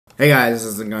Hey guys,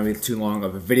 this isn't going to be too long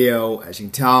of a video. As you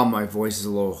can tell, my voice is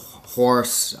a little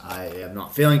hoarse. I am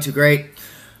not feeling too great.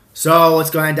 So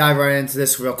let's go ahead and dive right into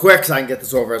this real quick so I can get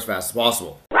this over as fast as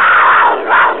possible.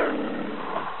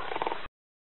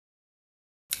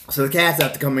 So the Cats,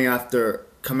 after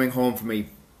coming home from a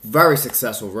very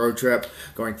successful road trip,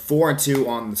 going 4-2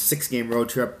 on the 6-game road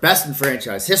trip, best in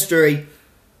franchise history,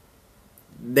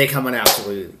 they come in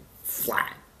absolutely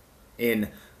flat in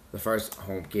the first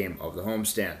home game of the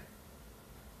homestand.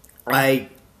 I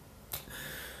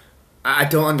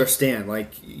don't understand.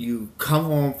 Like, you come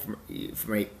home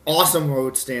from a awesome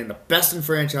road stand, the best in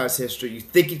franchise history. You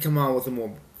think you'd come out with a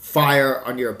more fire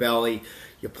under your belly.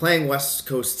 You're playing West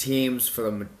Coast teams for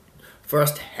the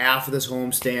first half of this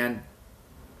homestand,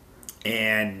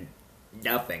 and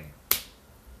nothing.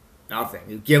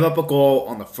 You give up a goal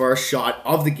on the first shot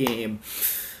of the game,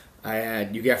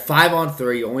 and you get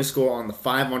 5-on-3. You only score on the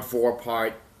 5-on-4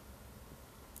 part.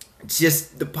 It's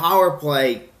just the power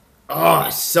play. Oh,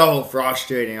 it's so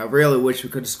frustrating. I really wish we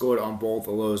could have scored on both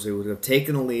of those. We would have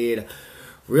taken the lead,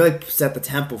 really set the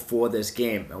tempo for this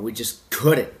game, and we just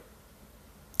couldn't.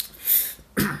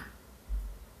 And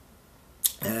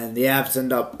the Avs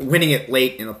end up winning it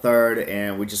late in the third,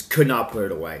 and we just could not put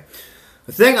it away.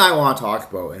 The thing I want to talk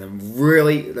about, and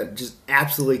that just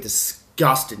absolutely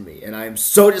disgusted me, and I am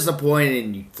so disappointed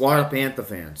in you Florida Panther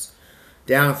fans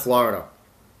down in Florida.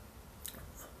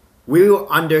 We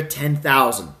were under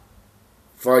 10,000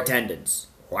 for attendance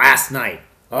last night.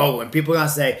 Oh, and people are going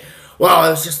to say, well, it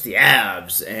was just the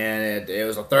Avs, and it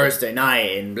was a Thursday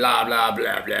night, and blah, blah,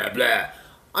 blah, blah, blah.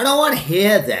 I don't want to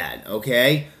hear that,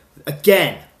 okay?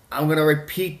 Again, I'm going to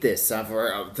repeat this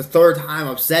for the third time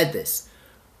I've said this.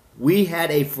 We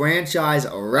had a franchise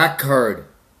record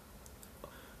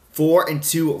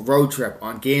 4-2 road trip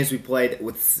on games we played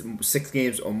with 6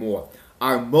 games or more.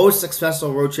 Our most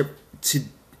successful road trip to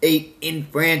date in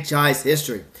franchise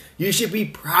history. You should be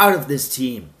proud of this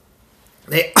team.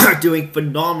 They are doing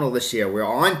phenomenal this year. We're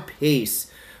on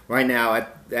pace right now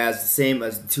as the same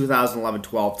as the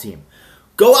 2011-12 team.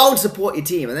 Go out and support your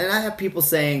team. And then I have people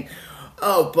saying,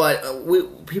 oh, but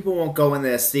people won't go in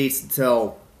their seats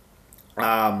until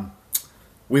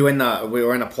we were in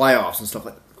the playoffs and stuff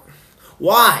like that.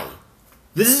 Why?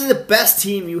 This is the best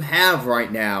team you have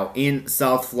right now in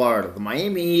South Florida. The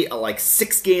Miami Heat are like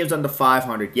 6 games under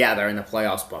 500. Yeah, they're in the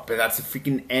playoffs, but that's the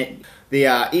freaking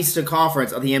the Eastern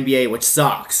Conference of the NBA, which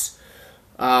sucks.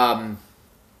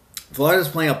 Florida's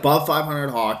playing above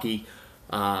 500 hockey.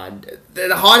 They're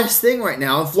the hottest thing right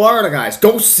now in Florida, guys.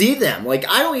 Go see them. Like,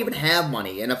 I don't even have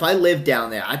money, and if I lived down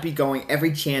there, I'd be going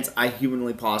every chance I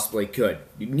humanly possibly could.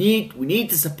 We need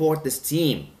to support this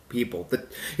team, people.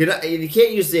 You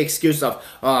can't use the excuse of,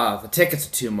 the tickets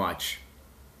are too much.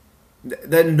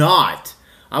 They're not.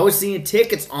 I was seeing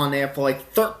tickets on there for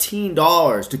like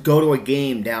 $13 to go to a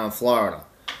game down in Florida.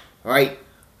 All right?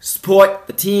 Support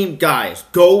the team, guys.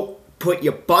 Go put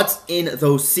your butts in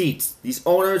those seats. These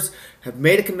owners have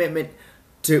made a commitment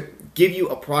to give you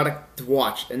a product to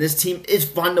watch. And this team is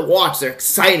fun to watch. They're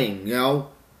exciting, you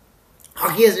know.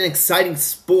 Hockey is an exciting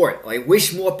sport. I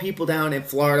wish more people down in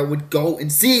Florida would go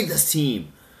and see this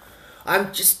team.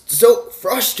 I'm just so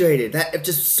frustrated. It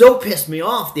just so pissed me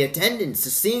off, the attendance,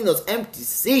 just seeing those empty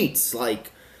seats.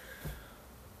 Like,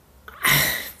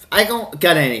 I don't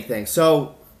get anything.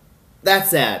 So,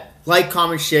 that's that. Like,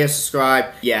 comment, share,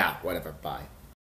 subscribe. Yeah, whatever. Bye.